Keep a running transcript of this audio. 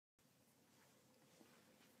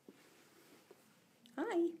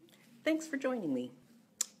Hi, thanks for joining me.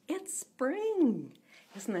 It's spring!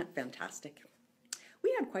 Isn't that fantastic?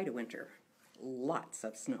 We had quite a winter, lots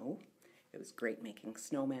of snow. It was great making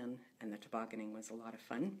snowmen and the tobogganing was a lot of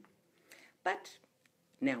fun. But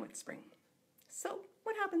now it's spring. So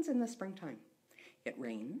what happens in the springtime? It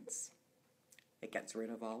rains, it gets rid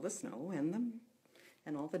of all the snow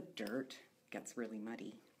and all the dirt gets really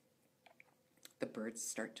muddy. The birds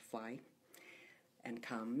start to fly and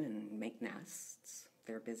come and make nests.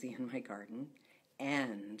 They're busy in my garden,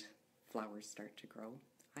 and flowers start to grow.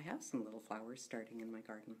 I have some little flowers starting in my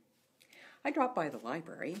garden. I dropped by the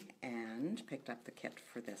library and picked up the kit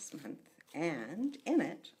for this month, and in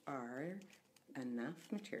it are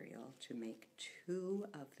enough material to make 2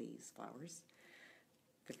 of these flowers.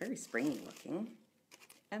 They're very springy looking,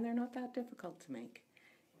 and they're not that difficult to make.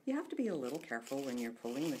 You have to be a little careful when you're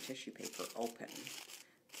pulling the tissue paper open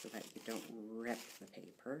so that you don't rip the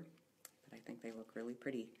paper, but I think they look really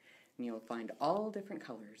pretty, and you'll find all different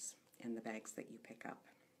colors in the bags that you pick up.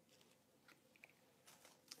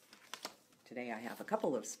 Today I have a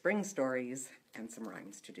couple of spring stories and some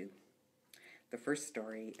rhymes to do. The first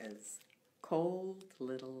story is Cold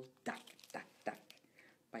Little Duck, Duck, Duck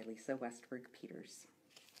by Lisa Westberg Peters.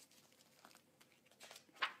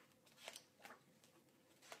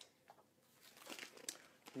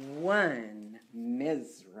 One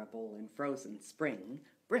miserable and frozen spring,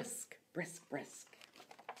 brisk, brisk, brisk,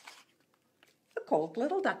 a cold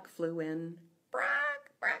little duck flew in,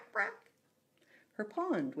 brack, brack, brack. Her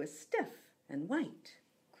pond was stiff and white,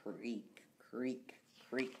 creak, creak,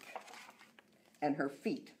 creak, and her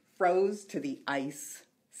feet froze to the ice,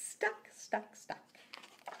 stuck, stuck, stuck.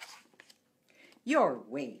 You're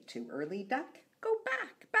way too early, duck. Go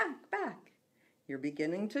back, back, back. You're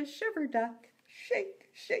beginning to shiver, duck. Shake,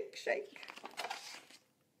 shake, shake.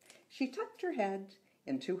 She tucked her head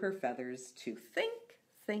into her feathers to think,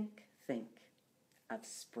 think, think of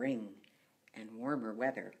spring and warmer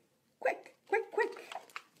weather. Quick, quick, quick.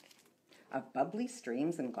 Of bubbly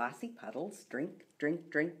streams and glassy puddles, drink, drink,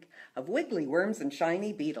 drink. Of wiggly worms and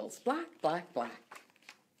shiny beetles, black, black, black.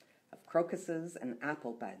 Of crocuses and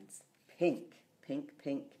apple buds, pink, pink,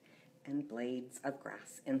 pink. And blades of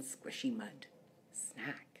grass in squishy mud.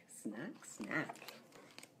 Snack, snack, snack.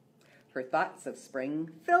 Her thoughts of spring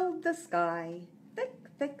filled the sky, thick,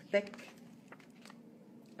 thick, thick,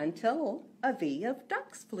 until a V of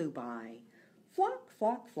ducks flew by, flock,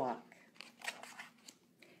 flock, flock.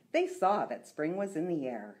 They saw that spring was in the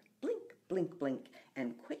air, blink, blink, blink,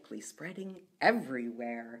 and quickly spreading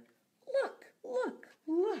everywhere. Look, look,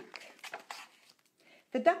 look.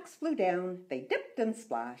 The ducks flew down, they dipped and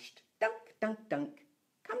splashed, dunk, dunk, dunk.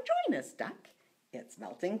 Come join us, duck. It's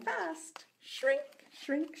melting fast. Shrink,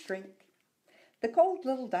 shrink, shrink. The cold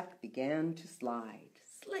little duck began to slide,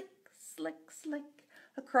 slick, slick, slick,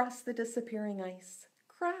 across the disappearing ice.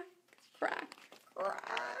 Crack, crack, crack.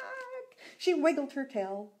 She wiggled her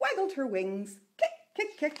tail, waggled her wings, kick,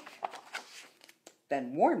 kick, kick.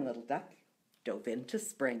 Then warm little duck dove into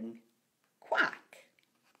spring. Quack,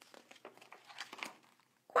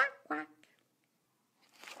 quack, quack.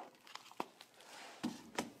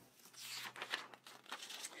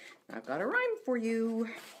 I've got a rhyme for you.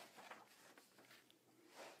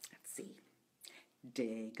 Let's see.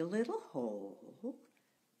 Dig a little hole,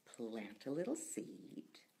 plant a little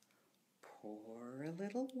seed, pour a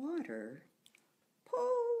little water, pull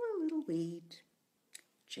a little weed,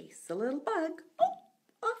 chase a little bug, oh,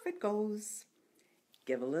 off it goes.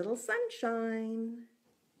 Give a little sunshine,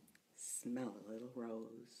 smell a little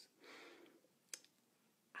rose.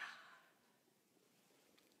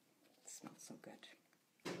 It smells so good.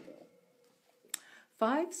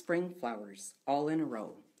 5 spring flowers, all in a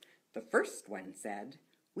row. The first one said,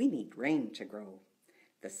 we need rain to grow.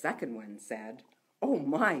 The second one said, oh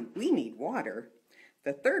my, we need water.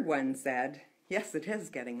 The third one said, yes, it is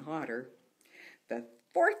getting hotter. The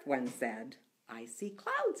fourth one said, I see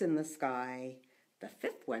clouds in the sky. The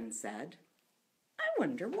fifth one said, I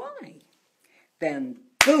wonder why. Then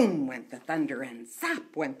boom went the thunder and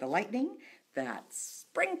zap went the lightning. That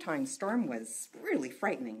springtime storm was really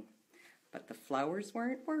frightening. But the flowers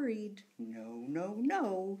weren't worried. No, no,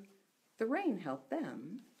 no. The rain helped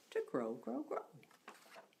them to grow, grow, grow.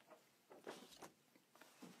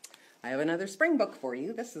 I have another spring book for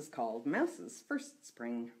you. This is called Mouse's First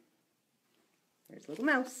Spring. There's Little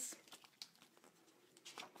Mouse.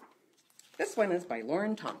 This one is by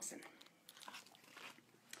Lauren Thompson.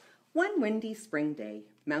 One windy spring day,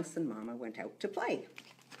 Mouse and Mama went out to play.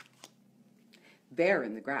 There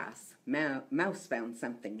in the grass, Mouse found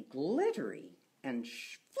something glittery and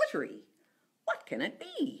flittery. What can it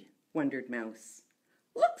be? Wondered Mouse.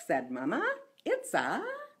 Look, said Mama, It's a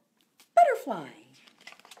butterfly.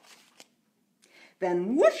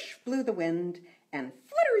 Then whoosh blew the wind, and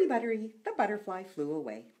fluttery-buttery, the butterfly flew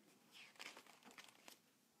away.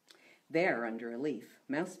 There, under a leaf,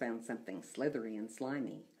 Mouse found something slithery and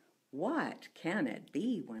slimy. What can it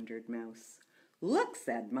be, wondered Mouse. Look,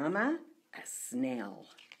 said Mamma, a snail.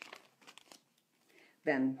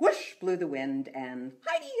 Then whoosh blew the wind, and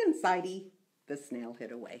hidey and sidey, the snail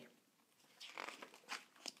hid away.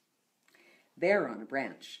 There on a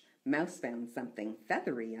branch, Mouse found something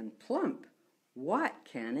feathery and plump. What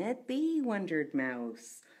can it be, wondered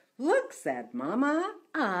Mouse. Look, said Mamma,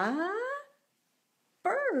 a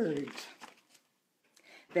bird.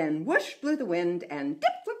 Then whoosh blew the wind, and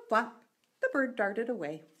dip-flip-flop, the bird darted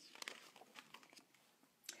away.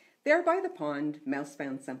 There by the pond, Mouse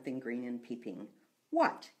found something green and peeping.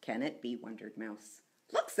 What can it be, wondered Mouse.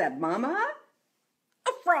 Look, said Mamma,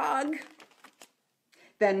 a frog.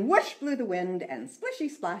 Then whoosh blew the wind, and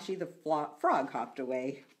splishy-splashy, the frog hopped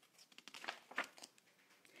away.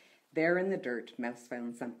 There in the dirt, Mouse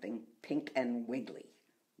found something pink and wiggly.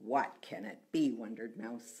 What can it be, wondered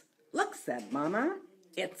Mouse. Look, said Mamma,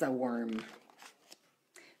 it's a worm.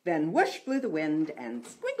 Then whoosh blew the wind, and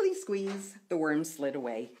squiggly squeeze, the worm slid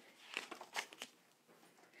away.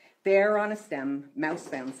 There on a stem, Mouse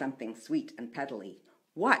found something sweet and petally.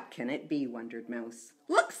 What can it be, wondered Mouse.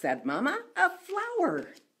 Look, said Mamma, a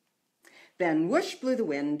flower. Then whoosh blew the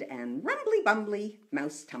wind, and rumbly-bumbly,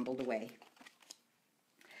 Mouse tumbled away.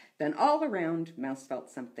 Then all around, Mouse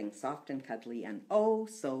felt something soft and cuddly and oh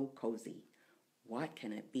so cozy. What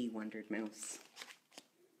can it be, wondered Mouse.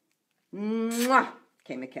 Mwah!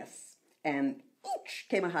 Came a kiss, and ooch!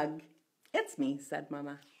 Came a hug. It's me, said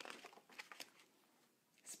Mamma.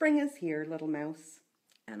 Spring is here, little mouse,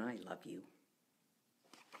 and I love you.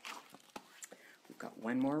 We've got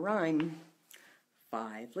one more rhyme.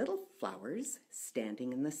 5 little flowers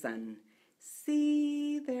standing in the sun,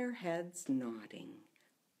 see their heads nodding,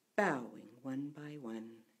 bowing one by one.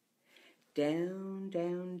 Down,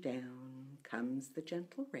 down, down comes the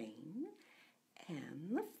gentle rain, and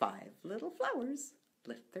the 5 little flowers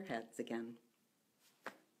lift their heads again.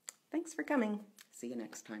 Thanks for coming. See you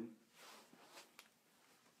next time.